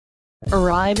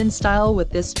Arrive in style with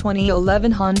this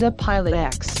 2011 Honda Pilot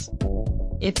X.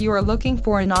 If you are looking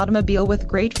for an automobile with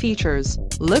great features,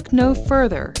 look no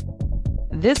further.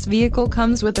 This vehicle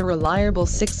comes with a reliable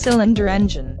 6-cylinder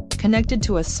engine, connected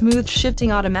to a smooth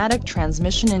shifting automatic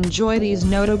transmission. Enjoy these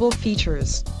notable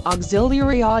features: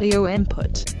 auxiliary audio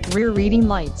input, rear reading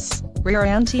lights, rear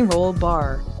anti-roll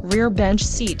bar, rear bench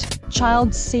seat,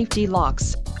 child safety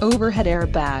locks, overhead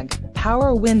airbag,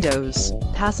 power windows,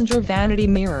 passenger vanity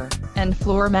mirror, and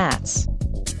floor mats.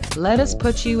 Let us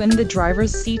put you in the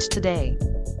driver's seat today.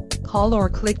 Call or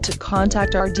click to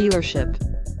contact our dealership.